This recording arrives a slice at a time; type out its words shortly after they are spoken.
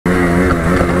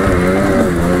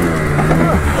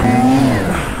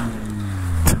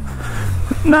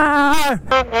No!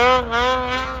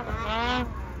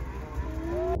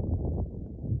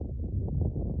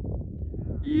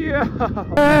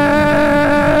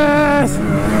 Yes!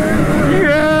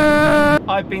 Yeah!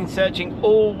 I've been searching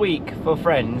all week for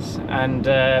friends, and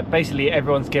basically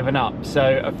everyone's given up.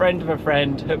 So a friend of a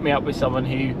friend hooked me up with someone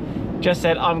who just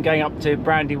said, I'm going up to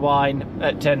Brandywine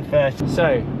at 10:30.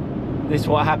 So this is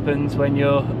what happens when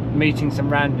you're meeting some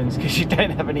randoms because you don't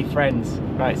have any friends.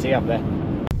 Right, see you up there.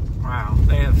 Wow,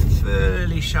 they have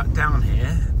fully shut down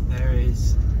here. There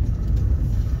is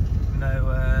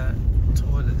no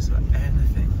toilets or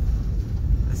anything.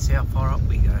 Let's see how far up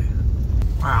we go.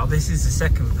 Wow, this is the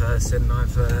second person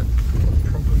I've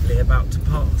probably about to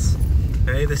pass.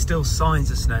 Okay, there's still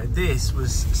signs of snow. This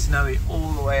was snowy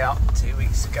all the way up 2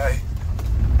 weeks ago,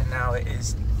 and now it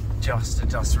is just a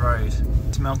dust road.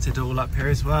 It's melted all up here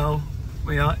as well.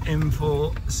 We are in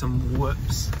for some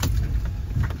whoops.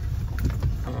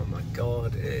 Oh my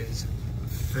god, it is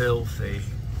filthy.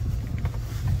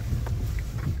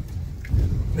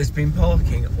 There's been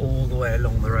parking all the way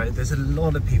along the road. There's a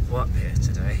lot of people up here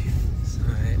today. So,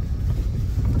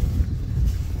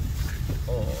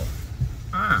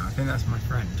 I think that's my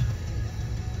friend.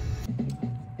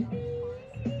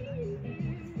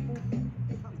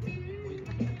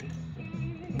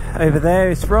 Over there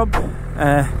is Rob.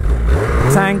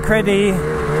 Tancredi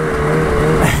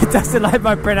doesn't like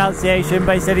my pronunciation,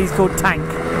 but he said he's called Tank.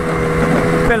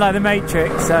 A bit like the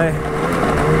Matrix, so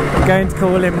I'm going to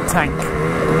call him Tank.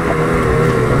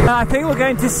 I think we're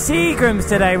going to Seagrams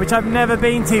today, which I've never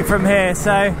been to from here.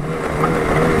 So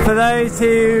for those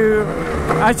who,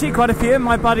 actually quite a few of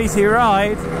my buddies who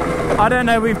ride, I don't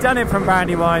know, we've done it from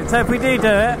Brandywine. So if we do it,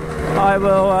 I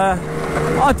will,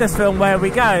 I'll just film where we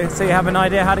go so you have an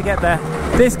idea how to get there.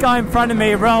 This guy in front of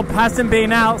me, Rob, hasn't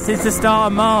been out since the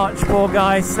start of March. Poor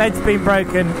guy, sled's been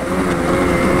broken.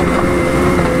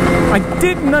 I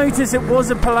did notice it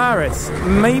was a Polaris.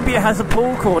 Maybe it has a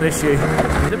pull cord issue.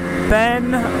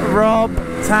 Ben, Rob,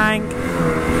 Tank,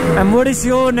 and what is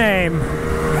your name?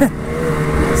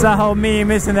 It's that whole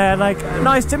meme, isn't there? Like,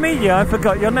 nice to meet you, I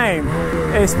forgot your name.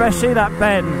 Especially that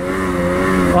Ben.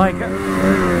 Like,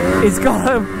 he's got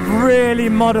a really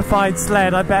modified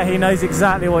sled. I bet he knows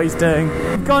exactly what he's doing.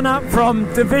 We've gone up from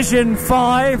Division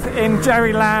 5 in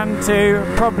Jerryland to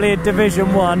probably a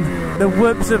Division 1. The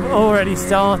whoops have already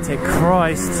started.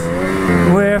 Christ.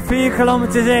 We're a few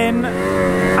kilometres in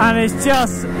and it's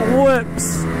just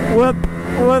whoops. Whoop,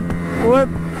 whoop, whoop.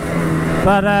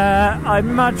 But I'd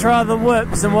much rather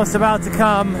whoops than what's about to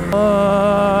come.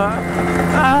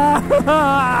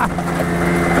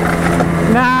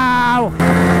 Now!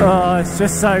 Oh, it's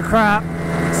just so crap.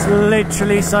 It's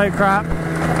literally so crap.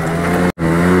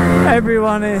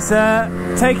 Everyone is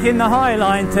taking the High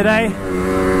Line today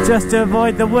just to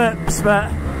avoid the whoops,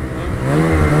 but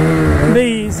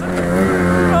these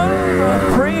are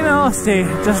pretty nasty.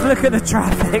 Just look at the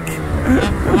traffic.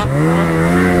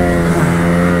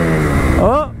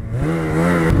 Oh!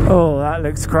 Oh, that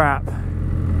looks crap.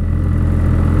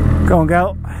 Go on,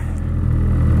 girl.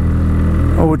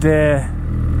 Oh dear.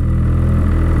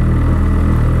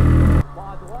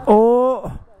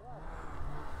 Oh!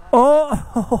 Oh!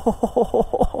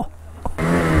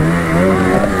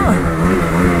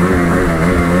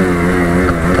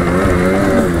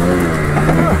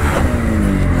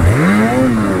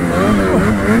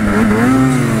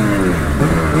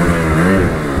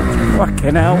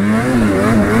 Fucking hell.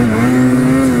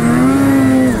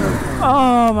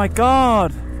 Oh my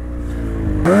god.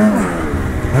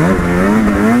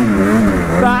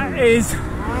 That is...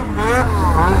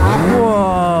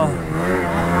 Whoa.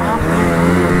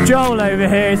 Joel over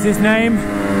here is his name.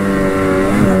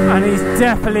 And he's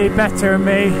definitely better than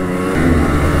me.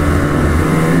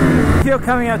 If you're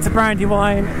coming up to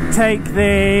Brandywine, take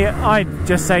the... I'd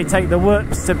just say take the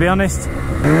whoops, to be honest.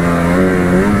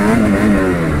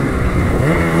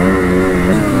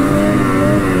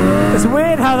 It's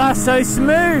weird how that's so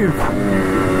smooth.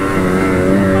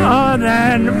 Oh, and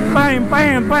then bang,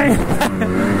 bang, bang.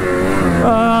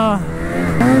 Oh.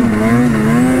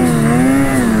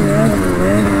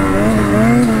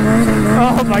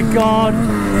 Oh my god.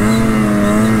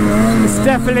 It's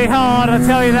definitely hard, I'll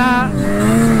tell you that.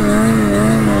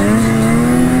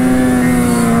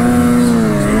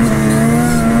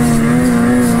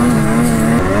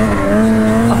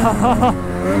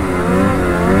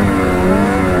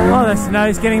 Oh, the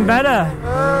snow's getting better.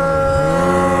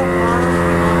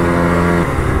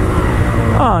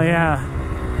 Oh yeah.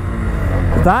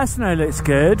 That snow looks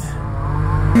good.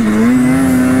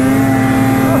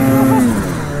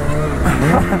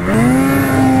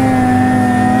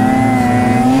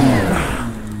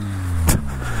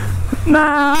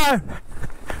 No!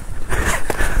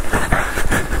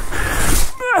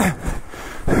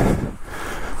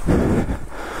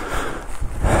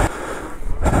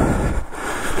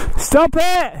 Stop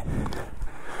it!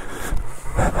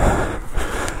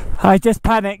 I just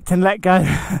panicked and let go.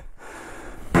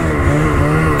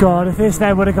 God, if this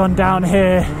now would have gone down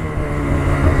here.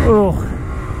 Oh,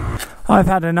 I've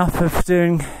had enough of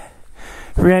doing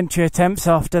re-entry attempts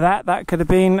after that. That could have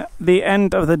been the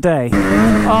end of the day.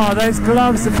 Oh, those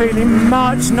gloves are feeling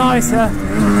much nicer.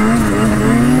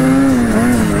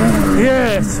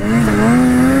 Yes.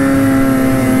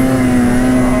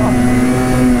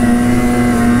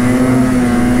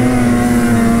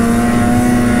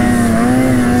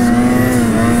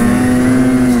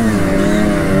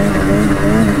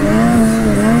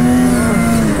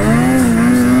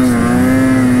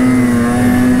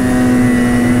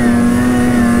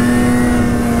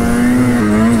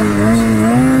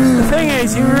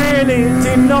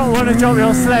 To drop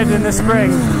your sled in the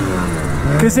spring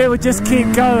because it would just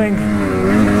keep going.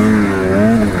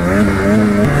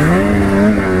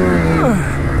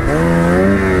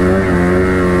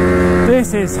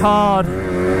 This is hard.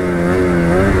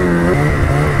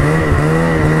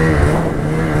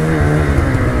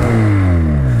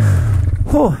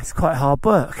 Oh, it's quite hard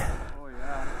work. Oh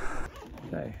yeah.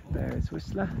 So there is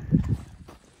Whistler.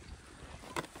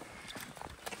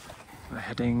 We're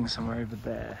heading somewhere over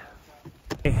there.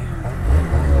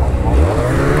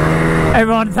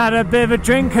 Everyone's had a bit of a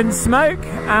drink and smoke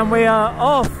and we are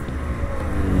off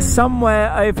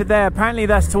somewhere over there. Apparently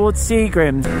that's towards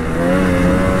Seagrams.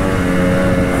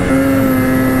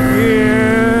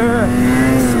 Yeah.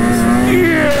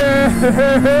 Yes.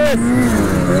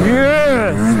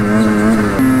 Yes.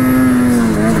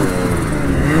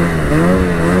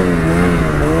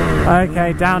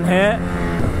 Okay, down here.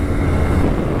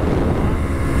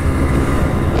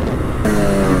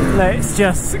 Let's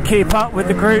just keep up with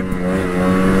the group.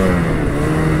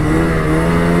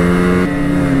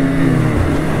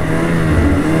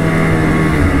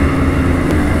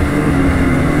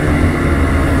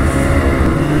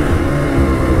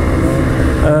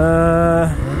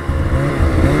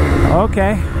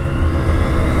 Okay.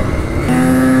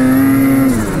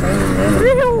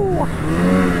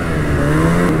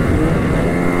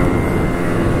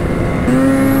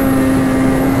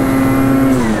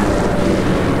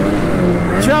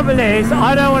 Trouble is,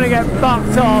 I don't want to get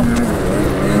bucked off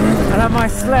and have my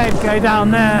sled go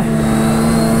down there.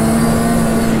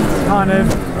 Kind of.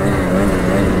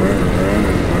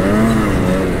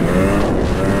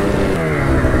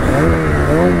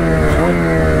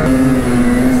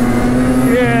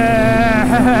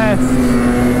 Yes!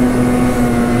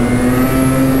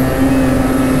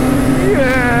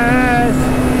 Yes!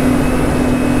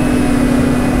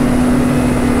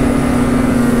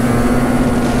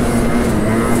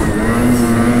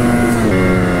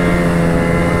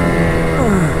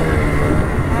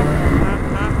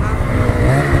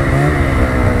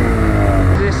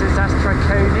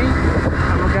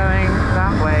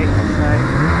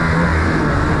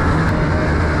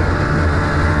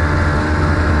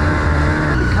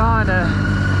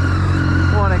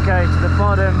 Go to the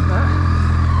bottom, but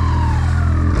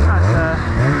that's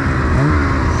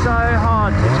so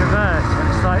hard to traverse when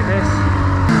it's like this.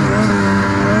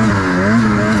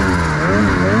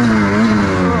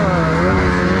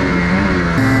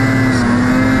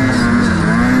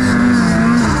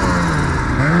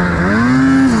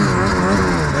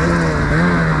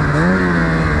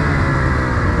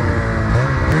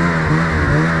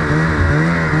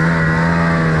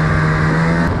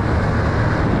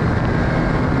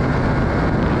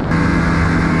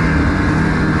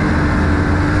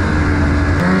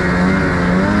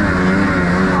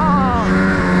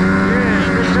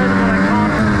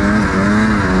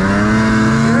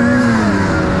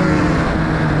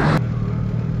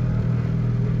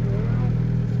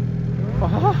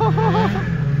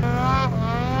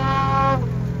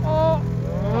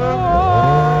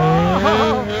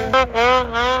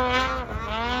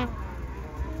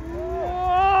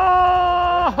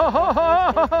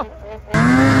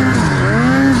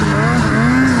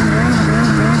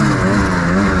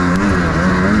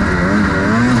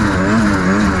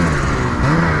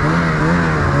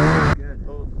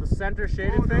 Center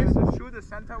shaded face? Shoot the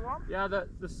center one? Yeah,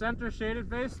 the center shaded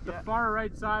face, the far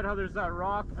right side, how there's that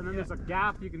rock, and then there's a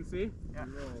gap you can see. Yeah.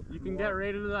 You can get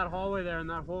right into that hallway there, and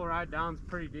that whole ride down's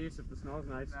pretty decent if the snow's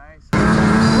nice. Nice.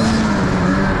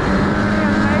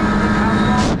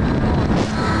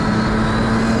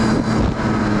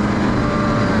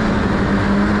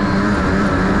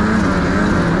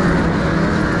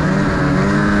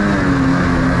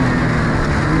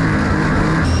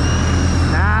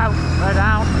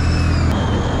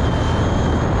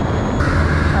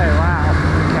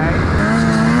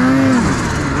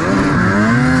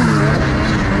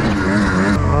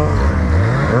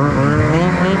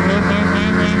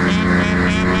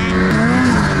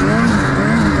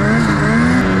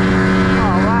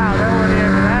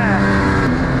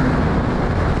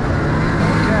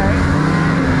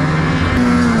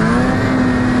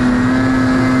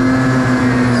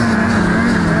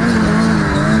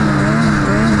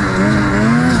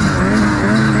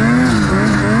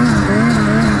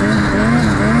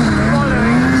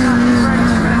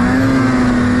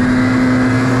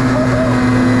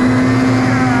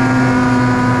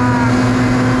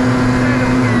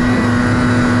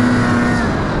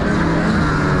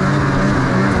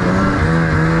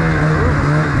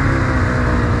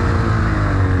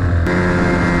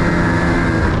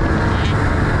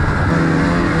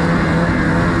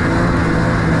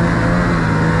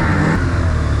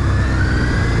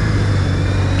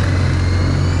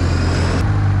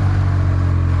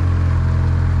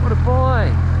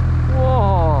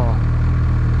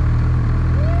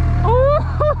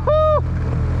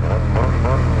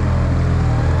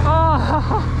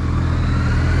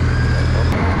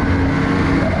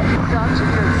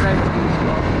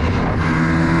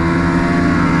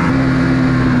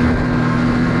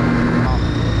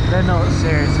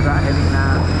 not hitting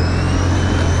that.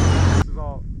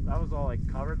 That was all like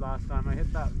covered last time. I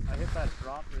hit that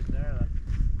drop right there,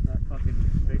 that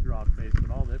fucking big rock face,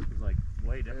 but all this was like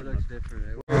way different. It looks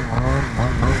different.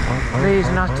 These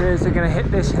nutters are going to hit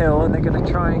this hill and they're going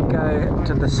to try and go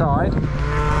to the side.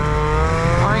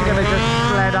 I'm going to just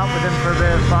sled up with them for a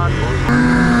bit of fun.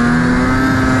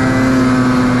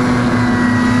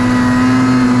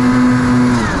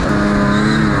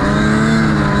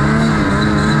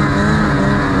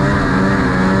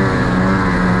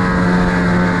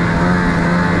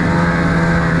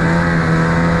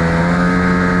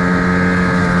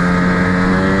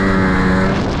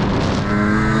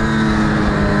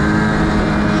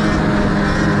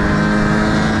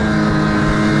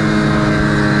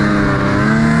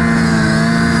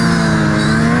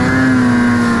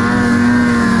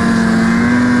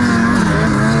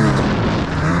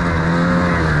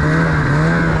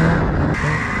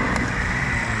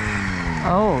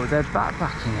 They're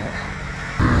backbacking it.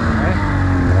 Okay.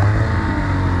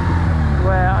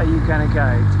 Where are you going to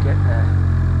go to get there?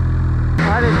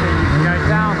 I didn't think you could go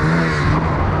down this.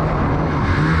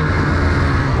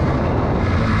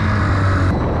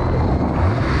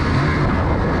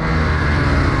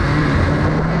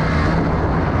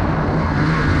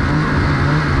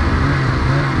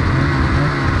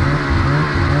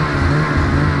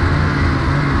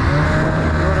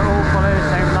 You want to all follow the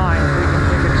same line so we can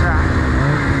pick a track.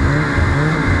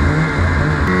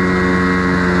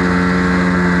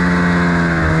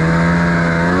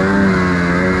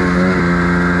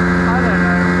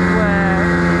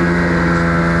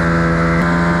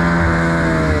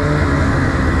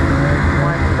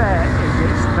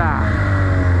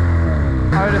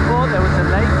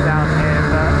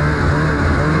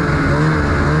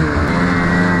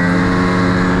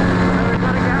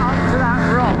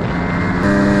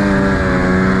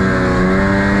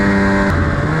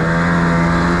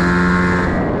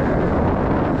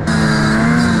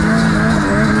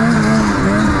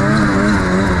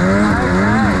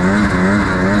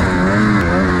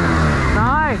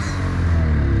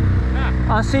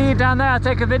 I'll see you down there, I'll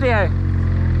take a video.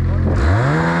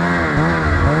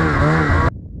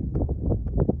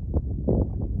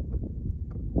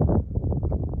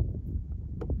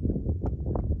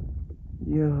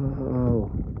 Yo.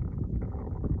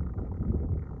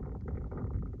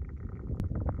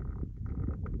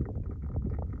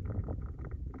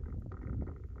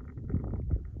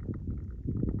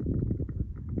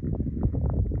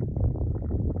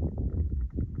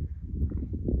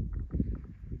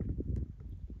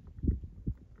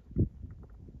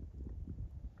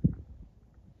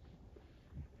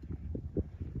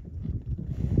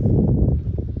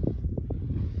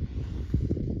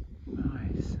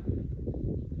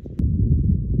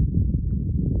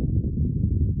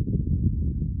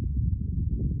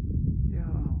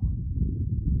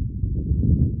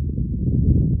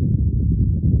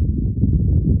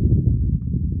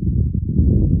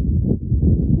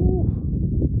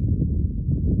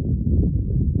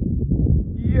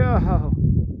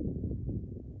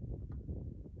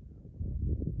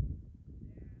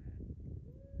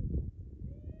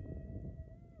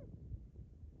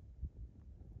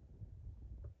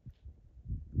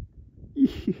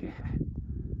 Yeah.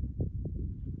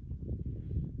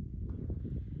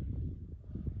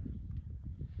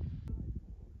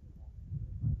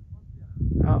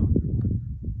 Oh.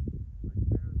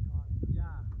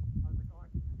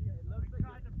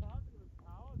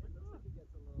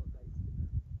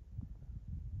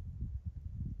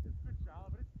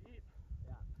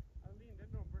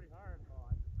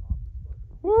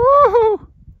 Woohoo!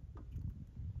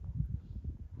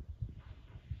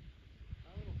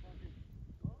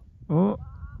 Oh.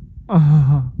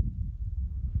 Oh.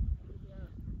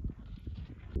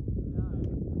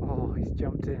 Oh, he's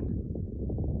jumped in.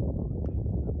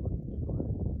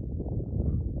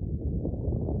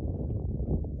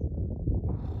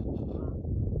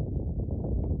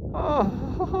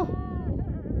 Oh.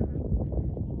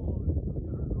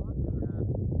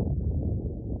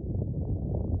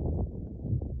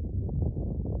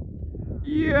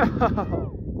 Yeah.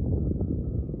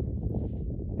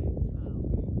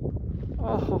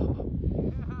 Oh.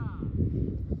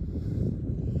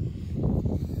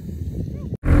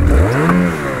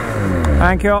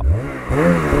 Thank you.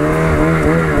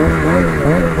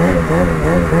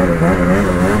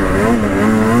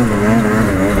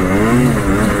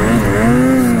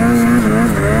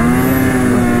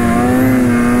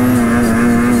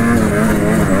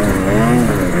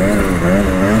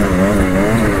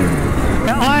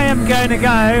 I am going to go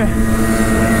and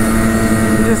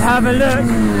just have a look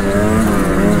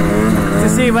to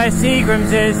see where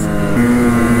Seagrams is.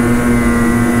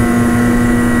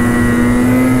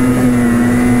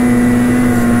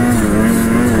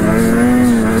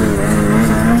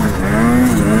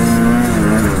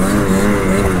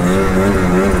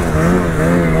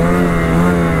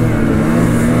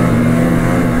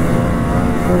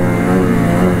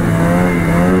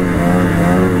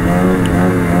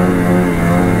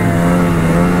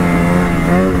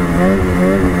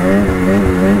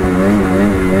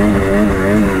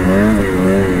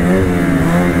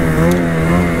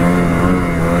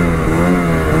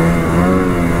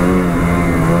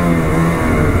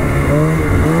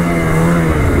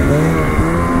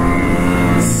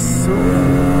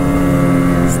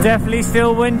 definitely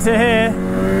still winter here.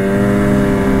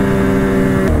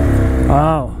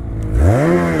 Oh.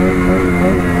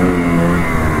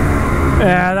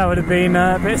 Yeah, that would have been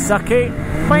a bit sucky.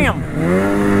 Bam!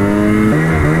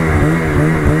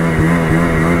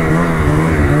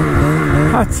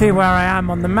 I'll see where I am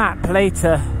on the map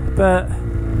later, but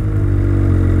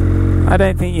I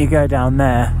don't think you go down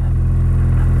there.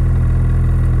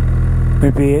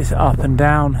 Maybe it's up and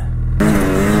down.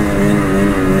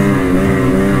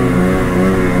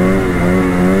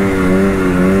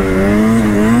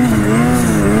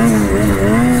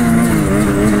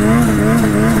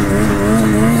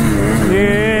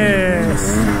 Yes,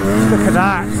 look at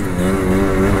that.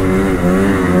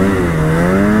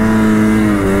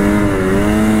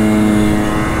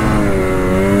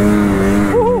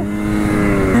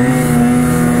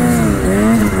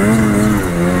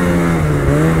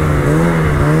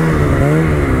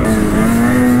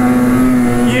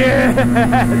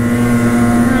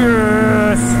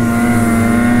 Yes!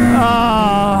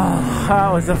 Oh, that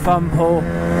was a fun pull.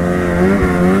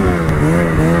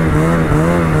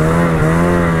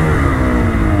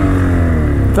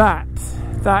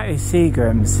 That is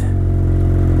Seagrams.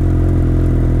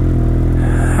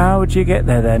 How would you get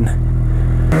there then?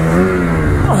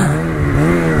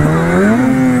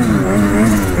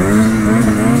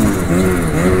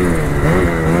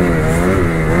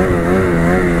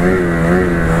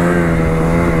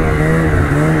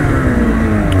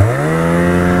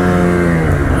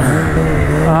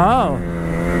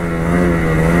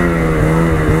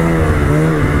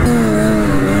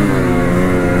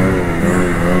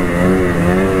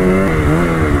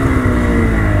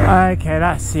 Okay,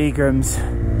 that's Seagrams.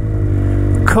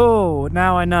 Cool,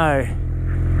 now I know.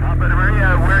 Papa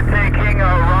Maria, we're taking a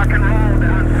rock and roll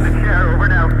down to the chair. Over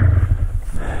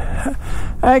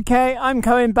now. Okay, I'm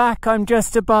coming back. I'm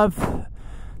just above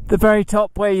the very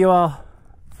top where you are.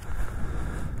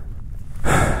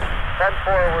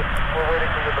 10-4, we're waiting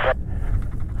for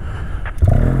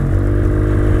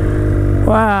the...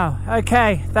 Wow,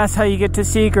 okay, that's how you get to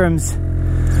Seagrams.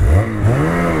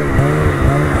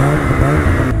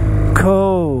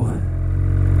 Cool.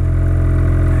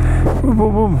 Boom,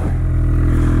 boom, boom.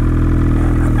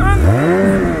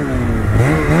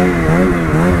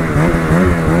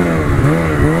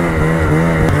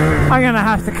 I'm gonna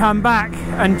have to come back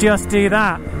and just do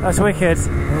that. That's wicked.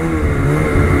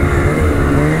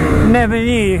 Never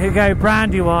knew you could go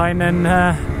Brandywine and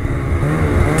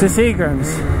to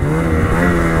Seagrams.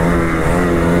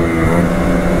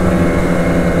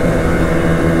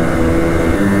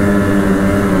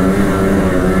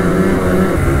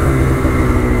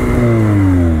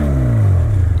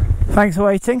 Thanks for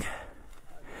waiting.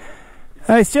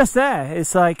 It's just there.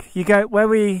 It's like you go where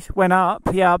we went up,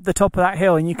 yeah, up the top of that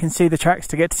hill, and you can see the tracks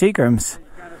to get to Seagrams. You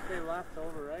gotta stay left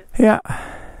over, right? Yeah.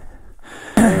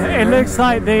 It looks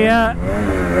like the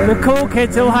cool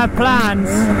kids all have plans,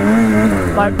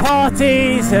 like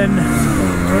parties and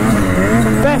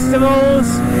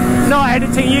festivals. Not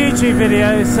editing YouTube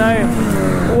videos, so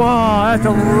whoa, that's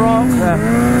a rock there.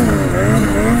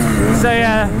 So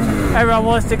yeah. Everyone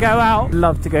wants to go out.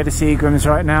 Love to go to Seagrams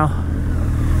right now,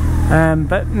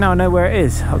 but now I know where it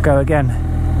is. I'll go again.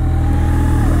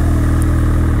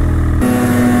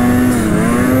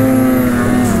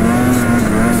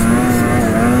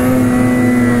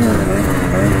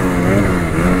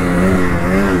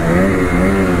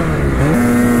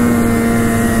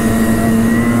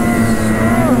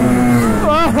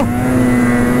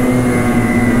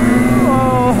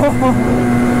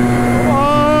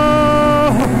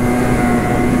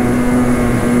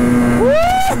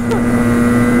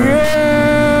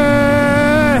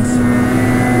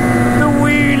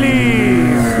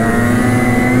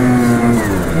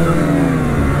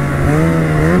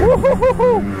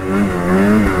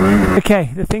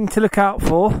 Okay, the thing to look out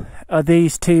for are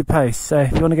these two posts. So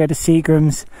if you want to go to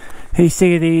Seagrams, you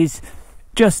see these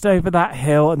just over that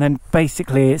hill, and then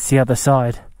basically it's the other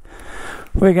side.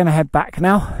 We're going to head back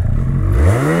now,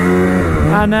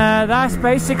 and that's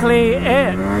basically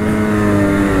it.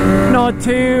 Not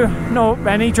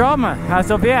any drama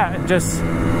as of yet, just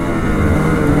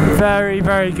very,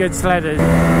 very good sledding.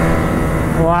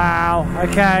 Wow,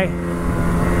 okay.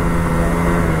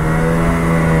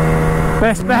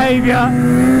 Best behaviour.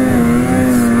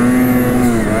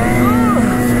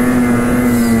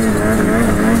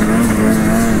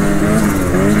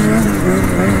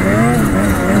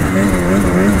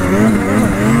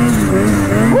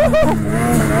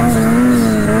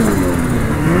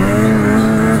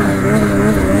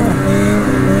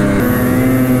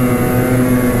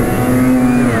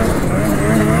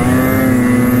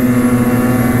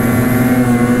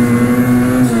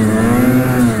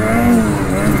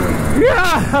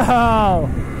 Whoa!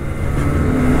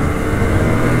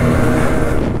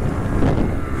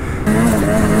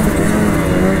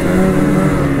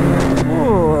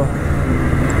 Ooh.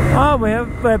 Oh,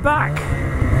 we're back.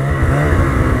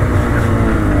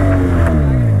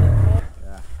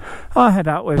 I'll head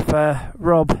out with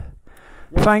Rob.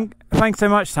 Thanks so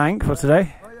much, Tank, for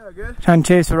today. Oh yeah, good. And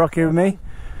cheers for rocking with me.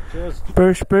 Cheers.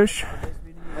 Bush.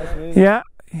 Yeah,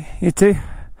 you too.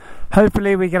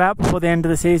 Hopefully we get out before the end of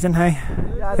the season, hey?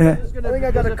 Yeah, I think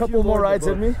I got a couple more rides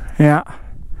in me. Yeah.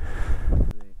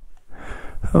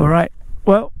 Alright.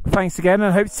 Well, thanks again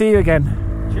and hope to see you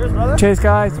again. Cheers, brother. Cheers,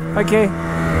 guys. Thank you.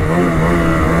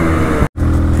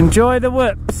 Enjoy the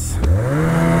whoops.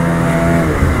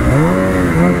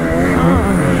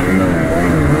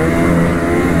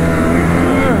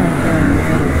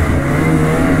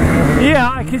 Yeah,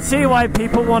 I can see why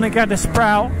people want to go to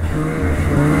Sprout.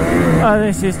 Oh,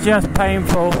 this is just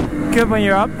painful. Good when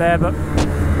you're up there, but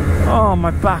oh,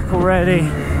 my back already.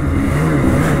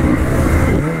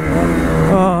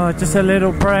 Oh, just a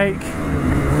little break.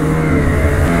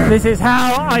 This is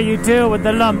how you deal with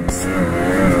the lumps.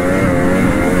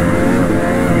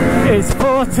 It's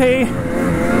 40k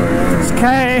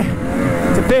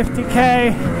to 50k,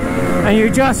 and you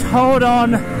just hold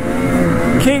on,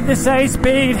 keep the safe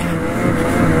speed,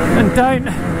 and don't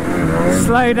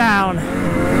slow down.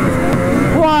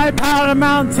 Wipe out a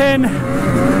mountain.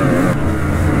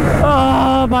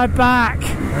 Oh, my back.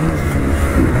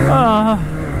 Oh,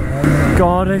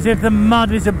 God, as if the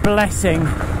mud is a blessing.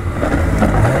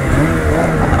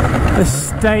 The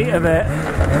state of it.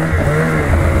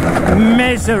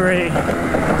 Misery.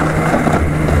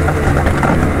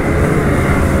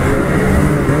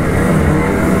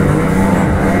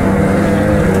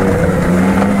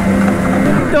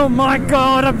 Oh my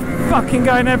God, I'm fucking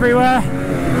going everywhere.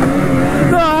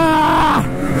 Ah,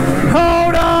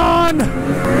 hold on!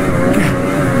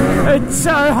 It's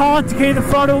so hard to keep the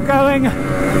throttle going.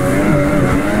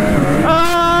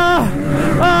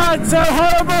 It's so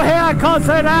horrible here, I can't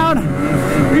slow down.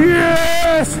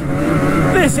 Yes!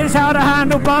 This is how to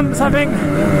handle bumps, I think.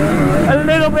 A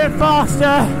little bit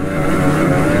faster.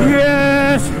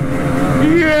 Yes!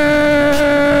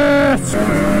 Yes!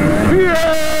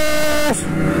 Yes!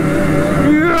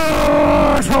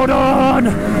 Yes! Hold on!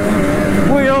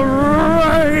 We are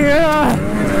right here!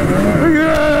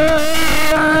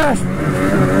 Yes!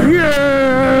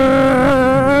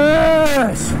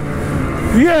 Yes!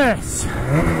 Yes!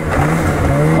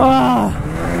 Oh!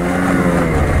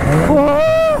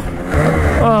 Oh!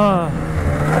 Oh!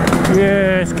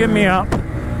 Yes, get me up!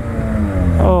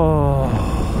 Oh!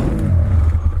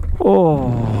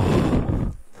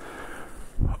 Oh!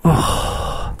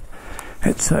 Oh!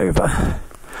 It's over.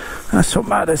 That's what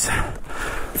matters.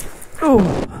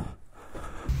 Oh!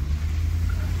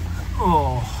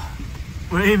 Oh!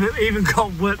 We've even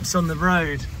got whoops on the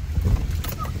road.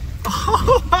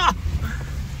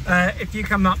 If you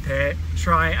come up here,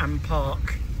 try and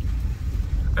park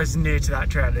as near to that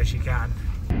trailer as you can.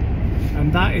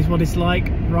 And that is what it's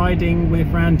like riding with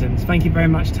randoms. Thank you very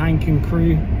much, Tank and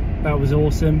crew. That was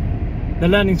awesome. The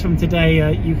learnings from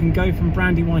today, you can go from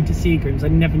Brandywine to Seagrams. I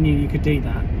never knew you could do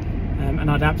that. And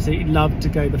I'd absolutely love to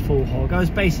go the full hog. I was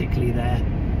basically there.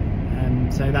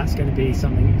 So that's going to be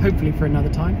something hopefully for another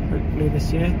time, hopefully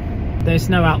this year. There's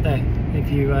snow out there.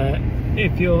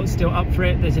 If you're still up for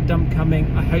it, there's a dump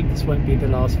coming. I hope this won't be the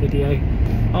last video.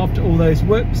 After all those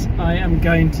whoops, I am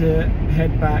going to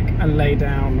head back and lay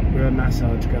down with a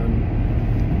massage gun.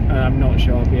 I'm not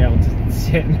sure I'll be able to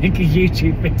sit and make a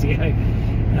YouTube video.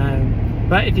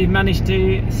 But if you've managed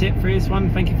to sit through this one,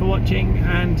 thank you for watching,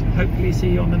 and hopefully see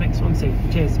you on the next one soon.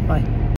 Cheers, bye.